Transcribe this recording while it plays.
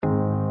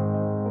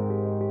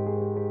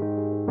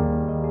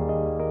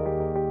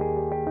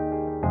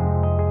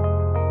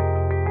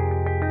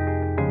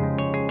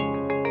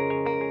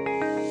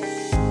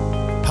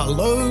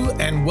Hello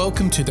and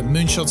welcome to the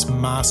Moonshots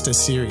Master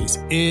Series.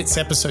 It's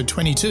episode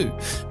 22.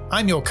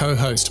 I'm your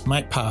co-host,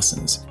 Mike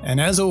Parsons.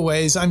 And as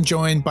always, I'm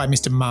joined by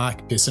Mr.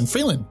 Mark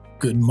Pearson-Freeland.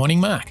 Good morning,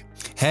 Mark.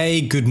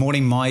 Hey, good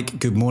morning, Mike.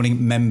 Good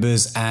morning,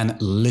 members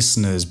and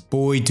listeners.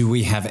 Boy, do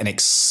we have an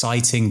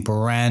exciting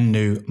brand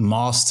new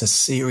Master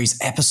Series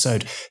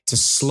episode to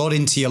slot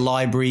into your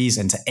libraries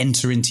and to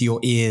enter into your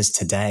ears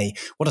today.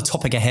 What a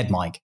topic ahead,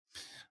 Mike.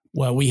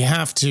 Well, we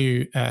have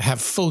to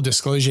have full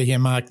disclosure here,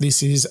 Mark.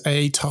 This is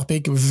a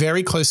topic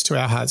very close to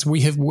our hearts.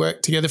 We have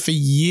worked together for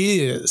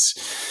years,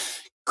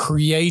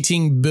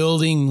 creating,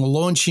 building,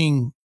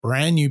 launching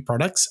brand new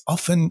products,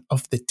 often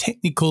of the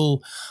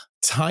technical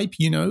type,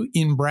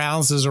 in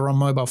browsers or on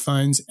mobile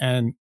phones.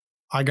 And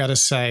I got to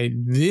say,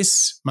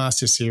 this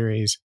Master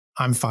Series,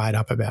 I'm fired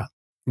up about.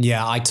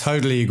 Yeah, I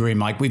totally agree,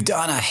 Mike. We've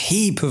done a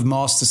heap of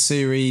Master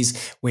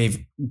Series.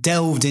 We've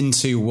delved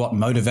into what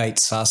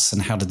motivates us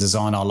and how to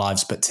design our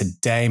lives. But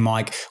today,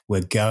 Mike, we're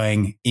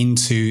going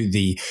into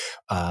the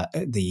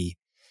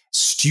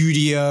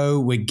studio.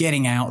 We're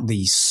getting out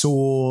the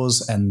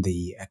saws and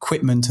the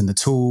equipment and the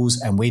tools,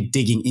 and we're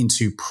digging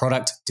into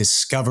product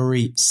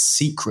discovery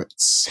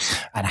secrets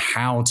and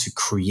how to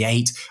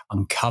create,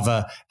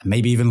 uncover, and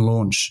maybe even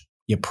launch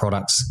your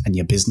products and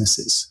your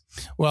businesses.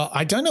 Well,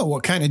 I don't know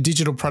what kind of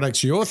digital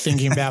products you're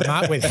thinking about,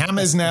 Mark, with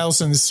hammers,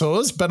 nails, and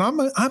saws, but I'm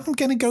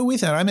going to go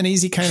with it. I'm an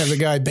easy kind of a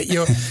guy, but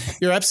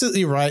you're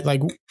absolutely right.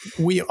 Like,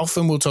 we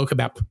often will talk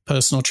about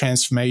personal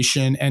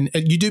transformation, and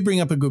you do bring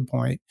up a good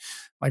point.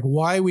 Like,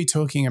 why are we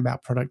talking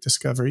about product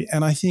discovery?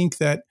 And I think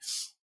that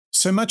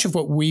so much of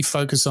what we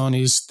focus on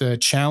is the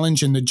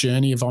challenge and the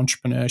journey of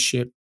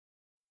entrepreneurship.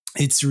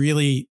 It's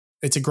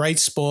a great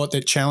sport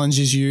that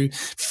challenges you,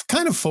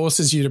 kind of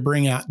forces you to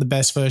bring out the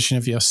best version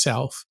of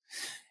yourself.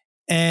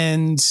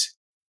 And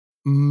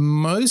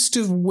most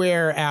of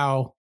where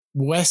our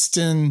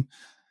Western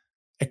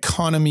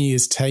economy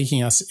is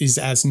taking us is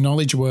as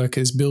knowledge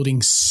workers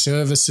building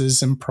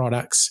services and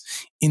products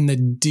in the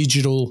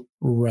digital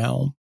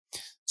realm.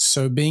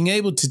 So being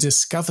able to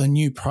discover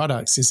new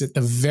products is at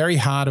the very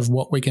heart of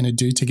what we're going to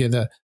do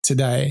together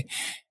today.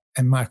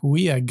 And Mike,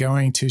 we are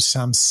going to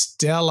some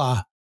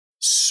stellar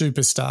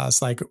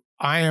superstars. Like,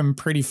 I am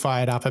pretty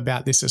fired up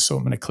about this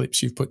assortment of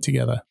clips you've put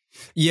together.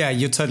 Yeah,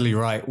 you're totally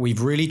right.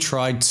 We've really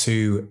tried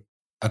to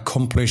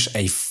accomplish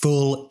a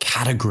full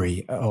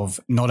category of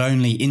not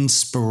only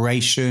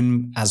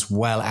inspiration as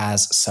well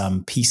as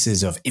some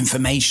pieces of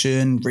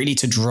information, really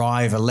to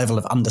drive a level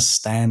of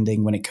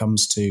understanding when it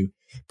comes to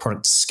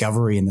product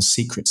discovery and the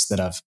secrets that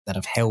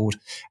have held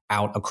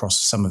out across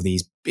some of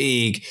these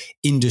big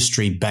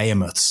industry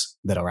behemoths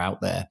that are out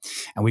there.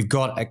 And we've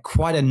got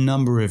quite a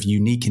number of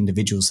unique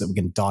individuals that we're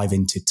going to dive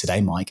into today,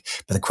 Mike.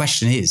 But the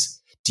question is,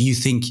 do you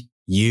think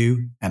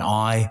you and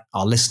I,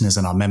 our listeners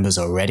and our members,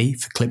 are ready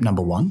for clip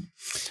number one?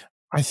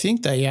 I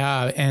think they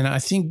are. And I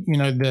think,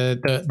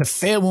 the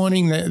fair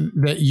warning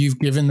that you've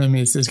given them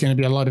is there's going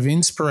to be a lot of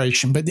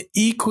inspiration, but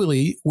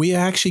equally, we are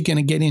actually going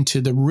to get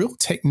into the real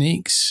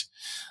techniques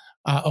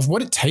of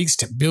what it takes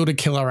to build a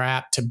killer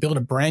app, to build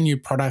a brand new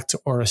product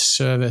or a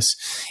service.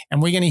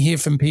 And we're going to hear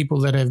from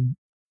people that have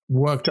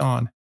worked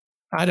on,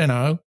 I don't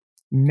know,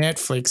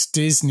 Netflix,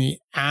 Disney,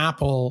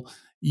 Apple,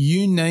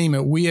 you name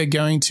it. We are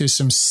going to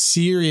some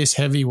serious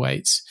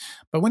heavyweights,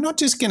 but we're not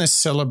just going to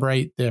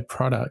celebrate their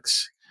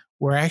products.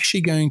 We're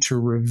actually going to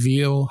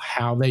reveal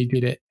how they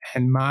did it.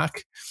 And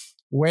Mark,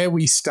 where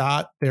we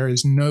start, there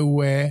is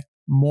nowhere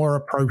more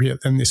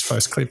appropriate than this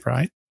first clip,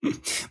 right?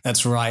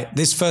 That's right.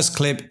 This first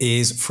clip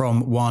is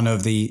from one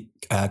of the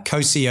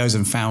co-CEOs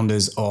and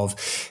founders of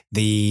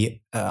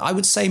I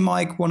would say,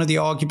 Mike, one of the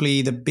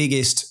arguably the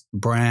biggest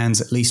brands,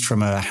 at least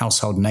from a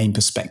household name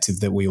perspective,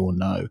 that we all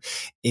know.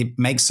 It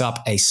makes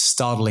up a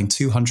startling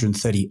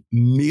 230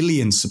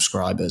 million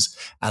subscribers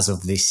as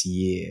of this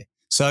year.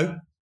 So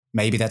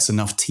maybe that's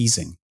enough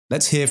teasing.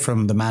 Let's hear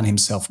from the man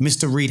himself,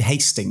 Mr. Reed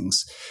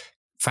Hastings,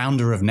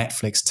 founder of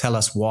Netflix, tell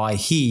us why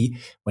he,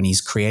 when he's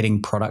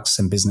creating products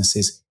and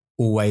businesses,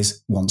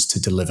 always wants to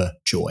deliver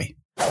joy.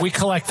 We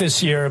collect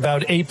this year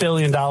about $8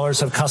 billion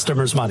of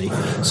customers' money.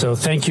 So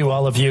thank you,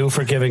 all of you,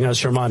 for giving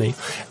us your money.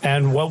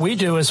 And what we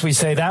do is we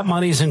say that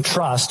money's in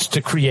trust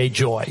to create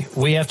joy.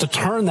 We have to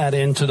turn that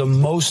into the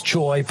most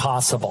joy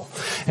possible.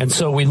 And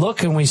so we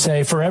look and we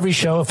say, for every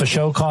show, if a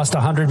show cost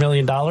 $100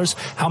 million,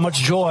 how much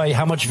joy,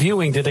 how much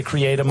viewing did it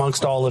create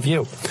amongst all of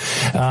you?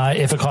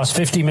 If it costs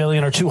 50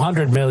 million or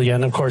 200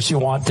 million, of course, you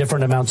want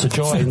different amounts of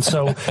joy. And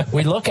so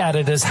we look at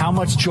it as how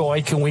much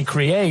joy can we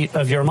create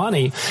of your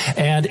money?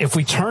 And if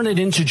we turn it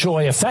into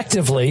joy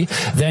effectively,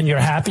 then you're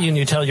happy and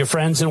you tell your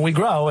friends and we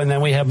grow, and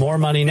then we have more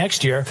money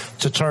next year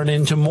to turn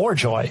into more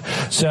joy.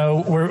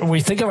 So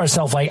we think of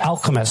ourselves like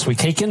alchemists. We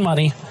take in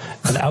money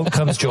and out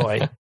comes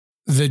joy.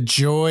 The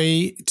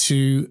joy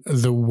to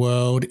the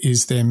world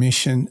is their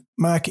mission.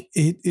 Mark,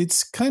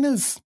 it's kind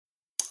of,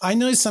 I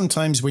know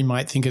sometimes we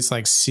might think it's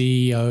like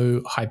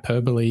CEO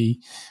hyperbole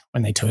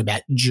when they talk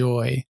about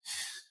joy,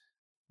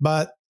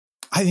 but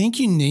I think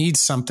you need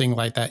something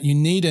like that. You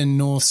need a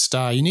North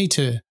Star. You need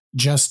to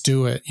just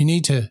do it. You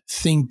need to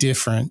think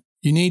different.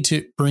 You need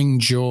to bring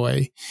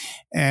joy.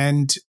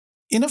 And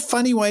in a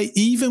funny way,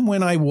 even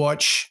when I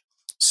watch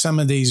some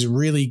of these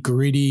really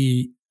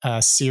gritty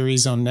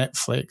series on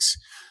Netflix,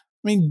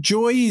 I mean,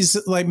 joy is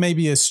like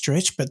maybe a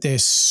stretch, but they're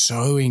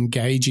so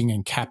engaging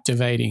and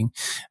captivating.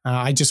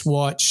 I just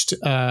watched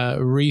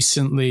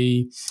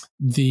recently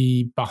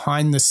the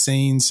behind the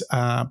scenes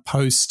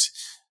post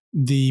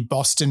the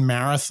Boston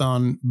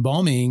Marathon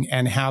bombing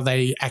and how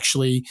they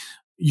actually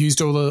used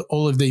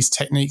all of these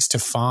techniques to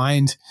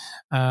find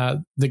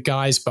the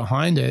guys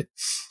behind it.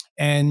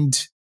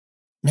 And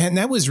man,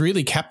 that was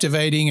really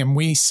captivating. And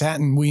we sat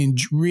and we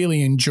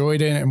really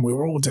enjoyed it, and we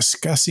were all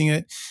discussing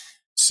it.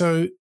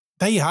 So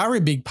they are a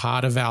big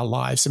part of our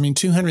lives. I mean,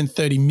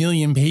 230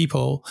 million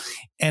people.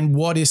 And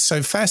what is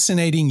so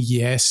fascinating,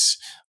 yes,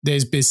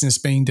 there's business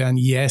being done.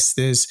 Yes,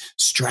 there's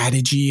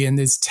strategy and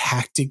there's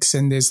tactics,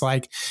 and there's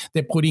like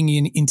they're putting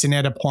in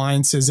internet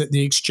appliances at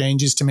the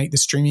exchanges to make the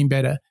streaming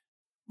better.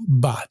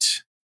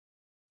 But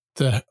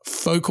the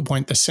focal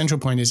point, the central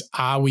point is,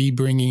 are we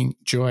bringing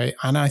joy?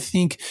 And I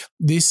think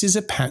this is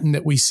a pattern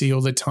that we see all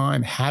the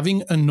time.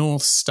 Having a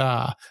North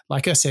Star,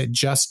 like I said,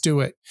 just do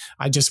it.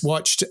 I just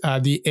watched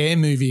the Air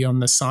movie on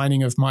the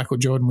signing of Michael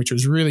Jordan, which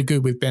was really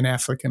good with Ben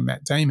Affleck and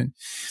Matt Damon.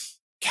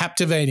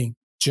 Captivating,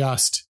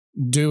 just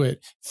do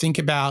it. Think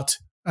about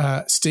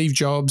Steve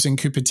Jobs and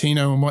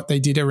Cupertino and what they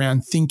did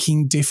around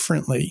thinking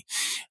differently.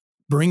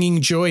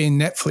 Bringing joy in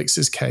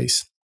Netflix's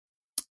case.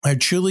 I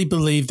truly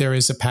believe there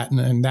is a pattern,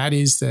 and that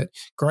is that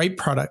great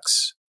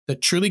products that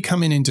truly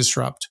come in and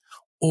disrupt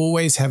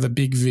always have a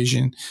big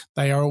vision.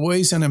 They are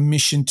always on a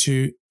mission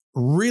to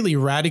really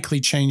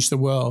radically change the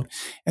world.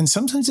 And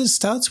sometimes it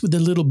starts with a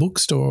little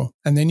bookstore,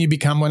 and then you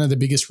become one of the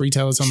biggest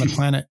retailers on the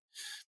planet.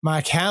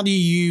 Mark, how do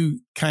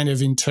you kind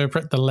of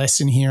interpret the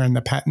lesson here and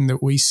the pattern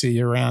that we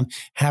see around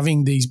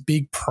having these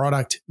big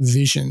product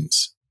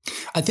visions?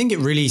 I think it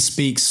really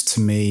speaks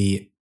to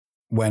me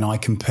when I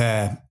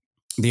compare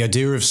the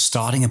idea of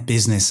starting a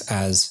business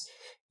as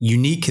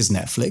unique as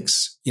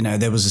Netflix. You know,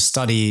 there was a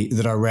study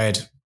that I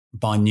read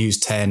by News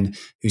 10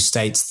 who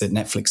states that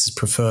Netflix is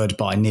preferred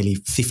by nearly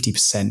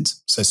 50%,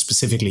 so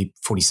specifically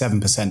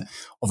 47%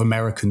 of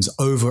Americans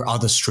over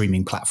other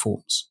streaming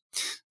platforms,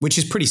 which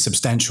is pretty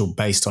substantial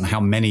based on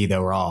how many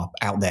there are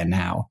out there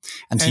now.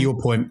 And to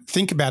your point,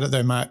 think about it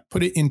though, Mark,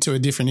 put it into a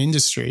different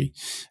industry.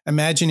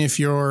 Imagine if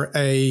you're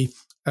a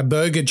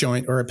burger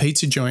joint or a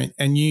pizza joint,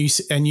 and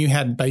you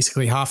had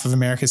basically half of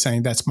America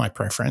saying that's my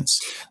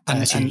preference.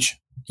 That's huge.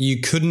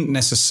 You couldn't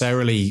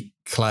necessarily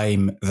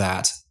claim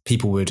that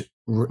people would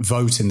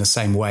vote in the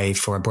same way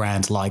for a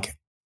brand like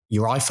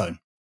your iPhone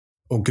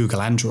or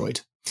Google Android.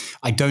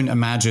 I don't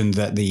imagine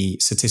that the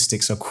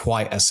statistics are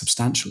quite as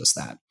substantial as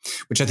that,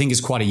 which I think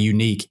is quite a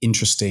unique,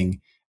 interesting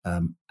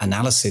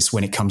analysis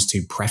when it comes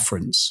to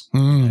preference.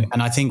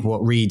 And I think what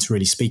Reed's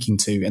really speaking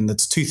to, and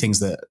there's two things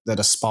that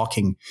are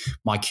sparking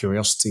my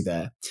curiosity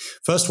there.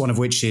 First one of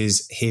which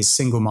is his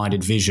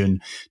single-minded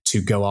vision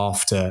to go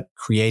after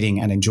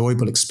creating an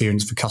enjoyable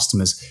experience for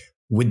customers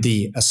with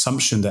the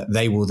assumption that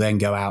they will then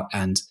go out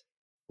and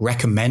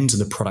recommend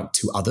the product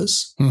to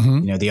others.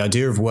 You know, the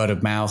idea of word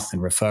of mouth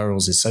and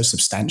referrals is so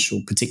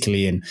substantial,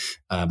 particularly in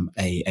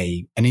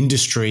an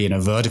industry and a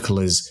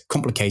vertical as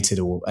complicated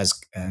or as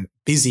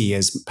busy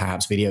as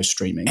perhaps video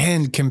streaming.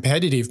 And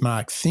competitive,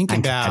 Mark.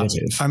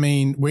 I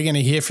mean, we're going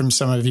to hear from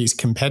some of his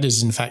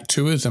competitors, in fact,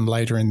 two of them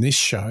later in this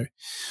show.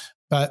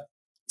 But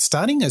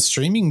starting a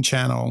streaming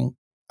channel,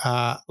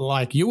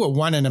 like you were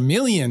one in a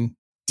million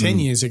 10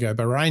 years ago,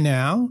 but right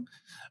now,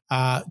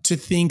 to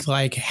think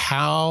like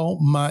how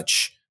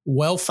much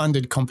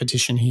well-funded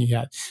competition he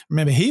had.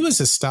 Remember, he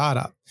was a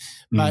startup,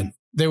 but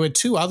there were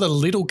two other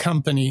little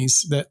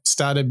companies that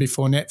started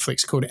before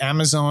Netflix called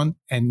Amazon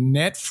and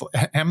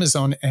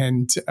Amazon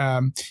and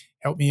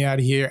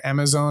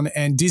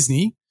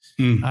Disney.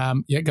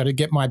 Got to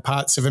get my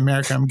parts of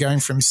America. I'm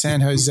going from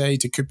San Jose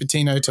to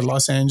Cupertino to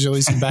Los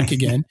Angeles and back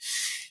again.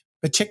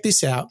 But check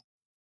this out.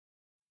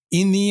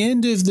 In the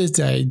end of the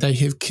day, they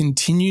have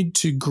continued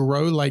to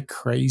grow like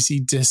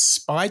crazy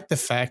despite the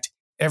fact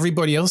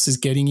everybody else is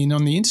getting in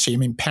on the industry. I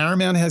mean,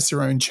 Paramount has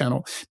their own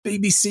channel.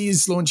 BBC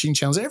is launching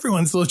channels.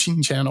 Everyone's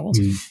launching channels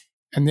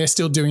and they're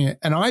still doing it.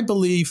 And I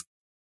believe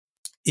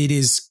it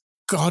is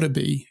got to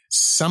be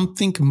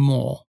something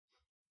more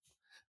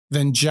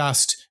than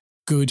just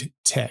good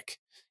tech.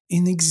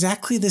 In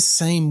exactly the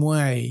same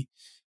way,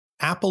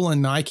 Apple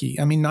and Nike,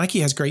 I mean,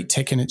 Nike has great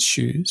tech in its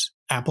shoes.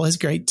 Apple has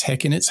great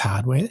tech in its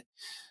hardware.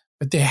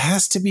 But there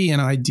has to be an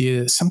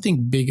idea,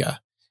 something bigger.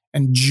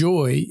 And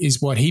joy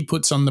is what he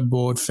puts on the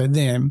board for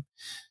them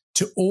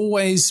to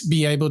always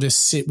be able to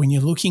sit when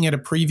you're looking at a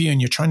preview and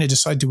you're trying to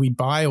decide, do we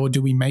buy or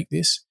do we make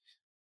this?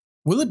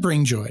 Will it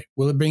bring joy?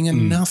 Will it bring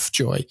enough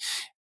joy?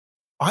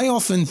 I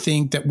often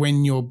think that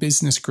when your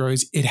business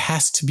grows, it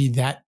has to be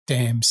that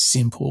damn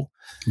simple.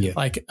 Yeah.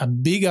 Like a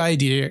big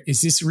idea.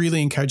 Is this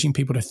really encouraging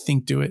people to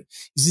think, do it?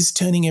 Is this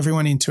turning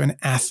everyone into an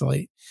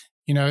athlete?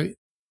 You know,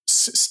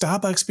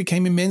 Starbucks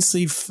became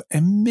immensely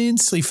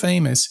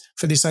famous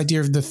for this idea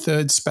of the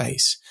third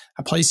space,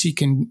 a place you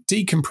can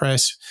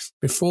decompress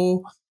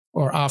before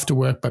or after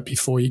work, but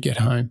before you get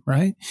home,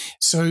 right?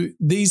 So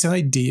these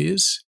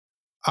ideas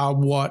are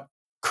what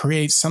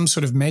creates some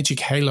sort of magic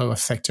halo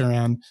effect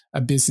around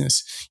a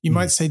business. You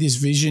might say this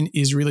vision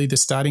is really the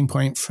starting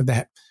point for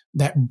that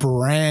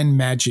brand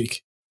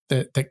magic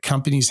that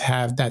companies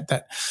have,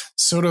 that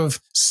sort of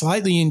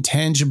slightly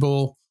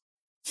intangible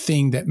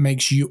thing that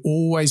makes you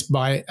always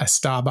buy a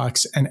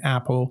Starbucks, an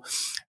Apple,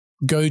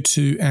 go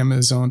to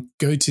Amazon,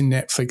 go to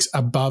Netflix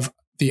above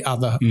the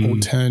other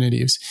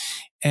alternatives.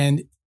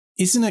 And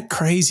isn't it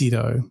crazy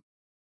though,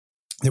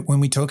 that when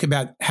we talk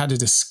about how to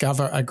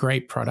discover a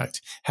great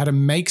product, how to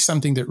make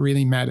something that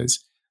really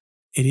matters,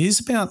 it is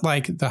about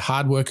like the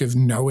hard work of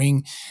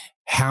knowing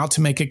how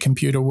to make a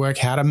computer work,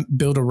 how to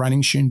build a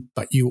running shoe,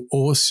 but you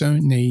also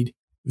need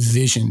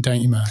vision,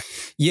 don't you, Mark?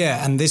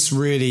 Yeah, and this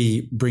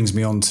really brings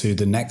me on to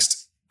the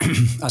next,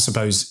 I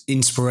suppose,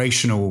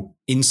 inspirational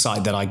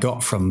insight that I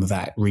got from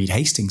that Reed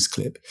Hastings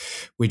clip,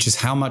 which is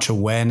how much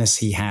awareness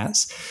he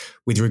has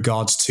with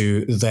regards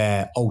to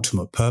their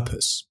ultimate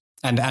purpose.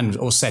 And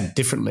or said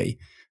differently,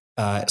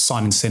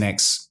 Simon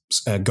Sinek's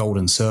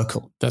golden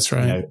circle. That's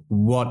right.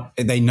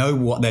 They know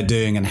what they're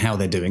doing and how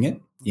they're doing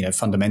it.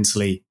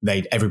 Fundamentally,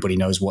 everybody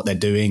knows what they're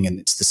doing, and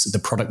it's the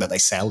product that they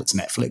sell. It's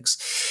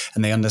Netflix,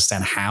 and they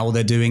understand how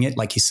they're doing it.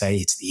 Like you say,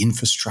 it's the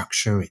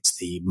infrastructure, it's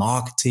the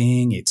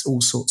marketing, it's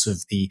all sorts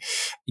of the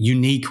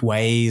unique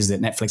ways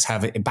that Netflix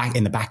have it back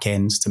in the back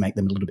end to make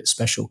them a little bit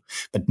special.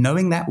 But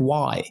knowing that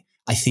why,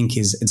 I think,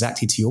 is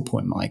exactly to your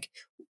point, Mike,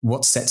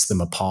 what sets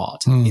them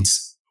apart.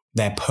 It's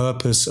their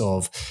purpose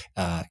of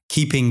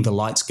keeping the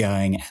lights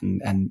going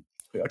and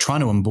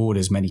trying to onboard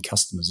as many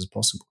customers as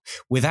possible.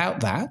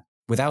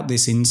 Without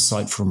this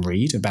insight from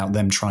Reed about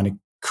them trying to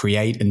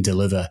create and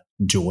deliver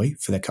joy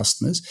for their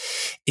customers,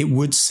 it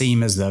would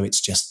seem as though it's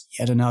just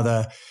yet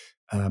another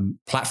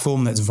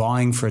platform that's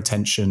vying for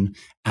attention,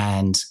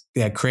 and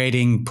they're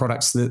creating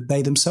products that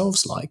they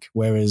themselves like.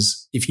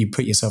 Whereas if you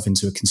put yourself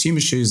into a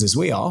consumer's shoes, as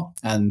we are,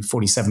 and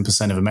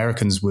 47% of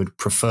Americans would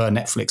prefer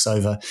Netflix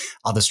over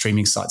other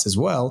streaming sites as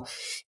well,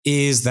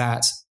 is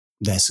that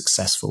they're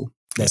successful.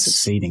 They're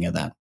succeeding at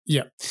that.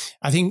 Yeah.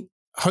 I think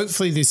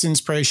hopefully this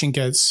inspiration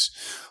gets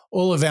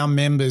all of our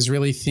members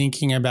really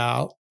thinking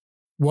about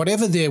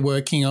whatever they're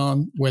working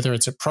on, whether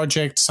it's a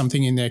project,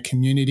 something in their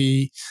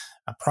community,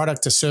 a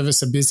product, a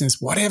service, a business,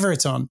 whatever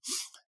it's on.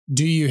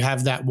 Do you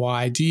have that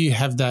why? Do you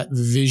have that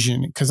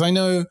vision? Because I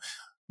know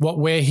what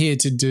we're here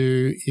to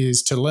do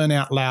is to learn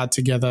out loud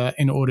together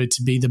in order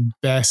to be the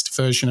best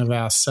version of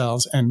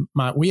ourselves. And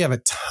Mark, we have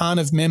a ton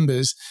of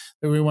members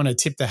that we want to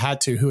tip the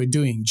hat to who are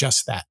doing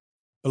just that.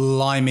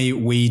 Blimey,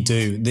 we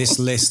do. This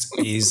list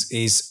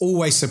is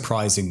always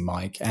surprising,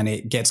 Mike, and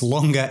it gets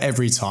longer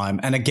every time.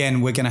 And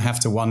again, we're going to have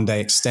to one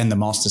day extend the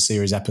Master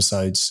Series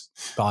episodes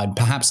by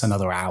perhaps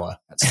another hour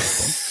at some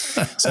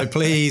point. So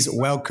please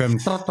welcome,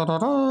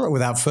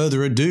 without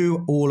further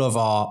ado, all of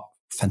our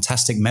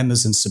fantastic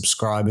members and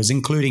subscribers,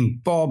 including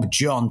Bob,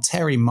 John,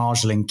 Terry,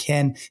 Marjolaine,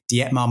 Ken,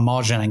 Dietmar,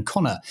 Marjan, and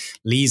Connor,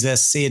 Lisa,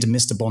 Sid,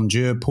 Mr.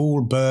 Bonjour,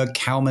 Paul, Berg,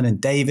 Kalman,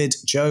 and David,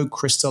 Joe,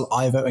 Crystal,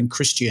 Ivo, and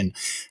Christian.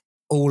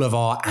 All of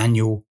our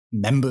annual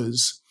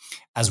members,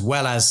 as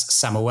well as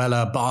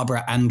Samuela,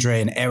 Barbara, Andre,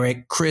 and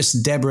Eric, Chris,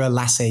 Deborah,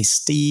 Lasse,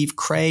 Steve,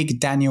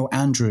 Craig, Daniel,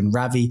 Andrew, and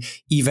Ravi,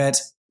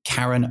 Yvette,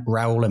 Karen,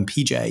 Raul, and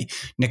PJ,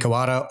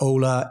 Nikawara,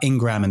 Ola,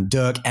 Ingram, and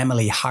Dirk,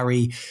 Emily,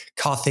 Hari,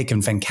 Karthik,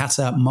 and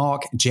Venkata,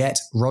 Mark, Jet,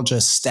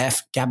 Roger,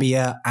 Steph,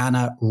 Gabia,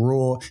 Anna,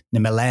 Raw,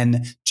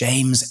 Nimelen,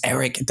 James,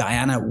 Eric,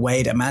 Diana,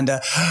 Wade, Amanda,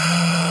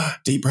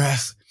 deep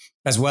breath,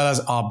 as well as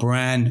our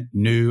brand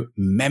new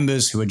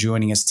members who are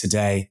joining us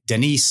today,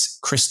 Denise,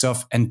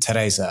 Christoph, and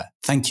Teresa.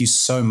 Thank you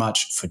so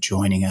much for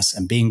joining us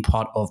and being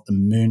part of the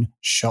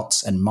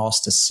Moonshots and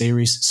Master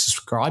Series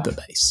subscriber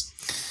base.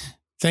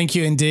 Thank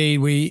you indeed.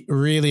 We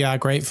really are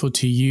grateful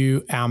to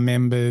you, our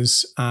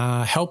members,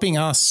 helping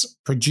us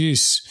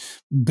produce,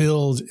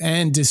 build,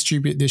 and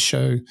distribute this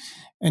show.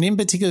 And in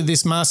particular,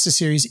 this Master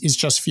Series is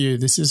just for you.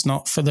 This is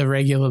not for the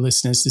regular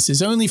listeners. This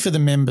is only for the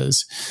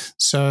members.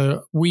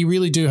 So we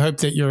really do hope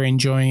that you're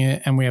enjoying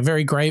it, and we are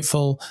very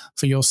grateful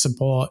for your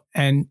support.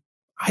 And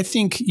I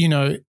think,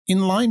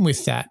 in line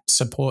with that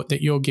support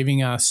that you're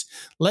giving us,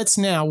 let's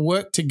now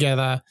work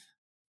together,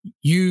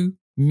 you,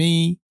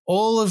 me,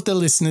 all of the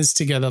listeners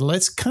together.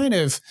 Let's kind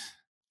of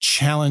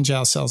challenge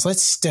ourselves.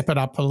 Let's step it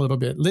up a little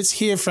bit. Let's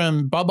hear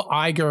from Bob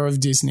Iger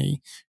of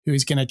Disney, who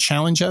is going to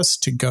challenge us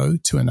to go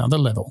to another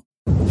level.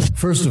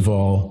 First of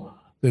all,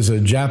 there's a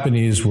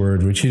Japanese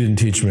word, which he didn't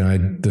teach me. I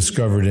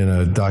discovered in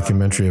a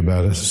documentary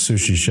about a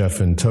sushi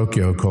chef in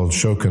Tokyo called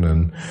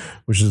shokunin,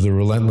 which is the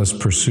relentless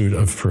pursuit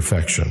of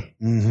perfection.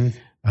 Mm-hmm.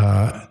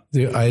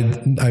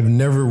 I've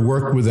never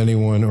worked with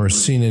anyone or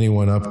seen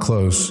anyone up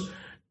close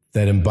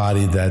that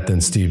embodied that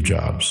than Steve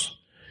Jobs.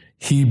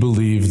 He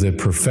believed that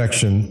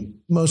perfection,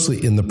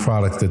 mostly in the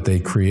product that they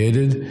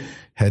created,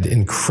 had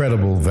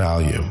incredible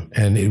value.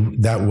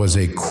 And that was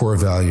a core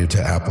value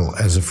to Apple,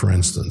 as a for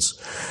instance.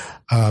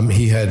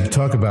 He had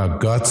talk about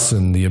guts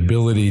and the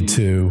ability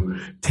to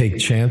take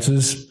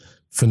chances.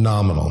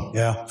 Phenomenal.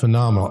 Yeah.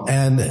 Phenomenal.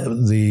 And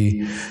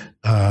the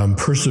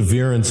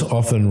perseverance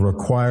often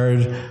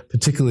required,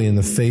 particularly in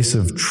the face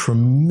of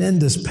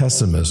tremendous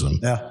pessimism.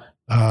 Yeah.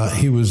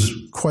 He was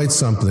quite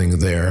something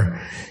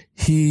there.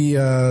 He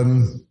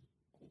also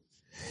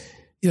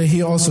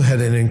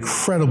had an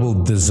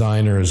incredible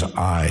designer's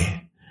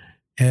eye.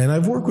 And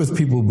I've worked with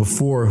people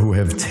before who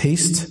have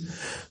taste,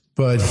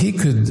 but he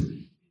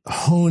could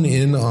hone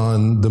in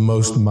on the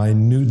most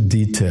minute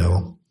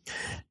detail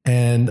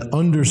and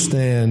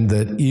understand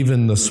that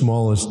even the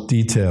smallest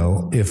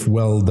detail, if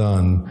well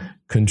done,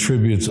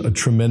 contributes a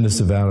tremendous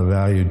amount of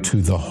value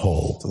to the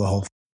whole.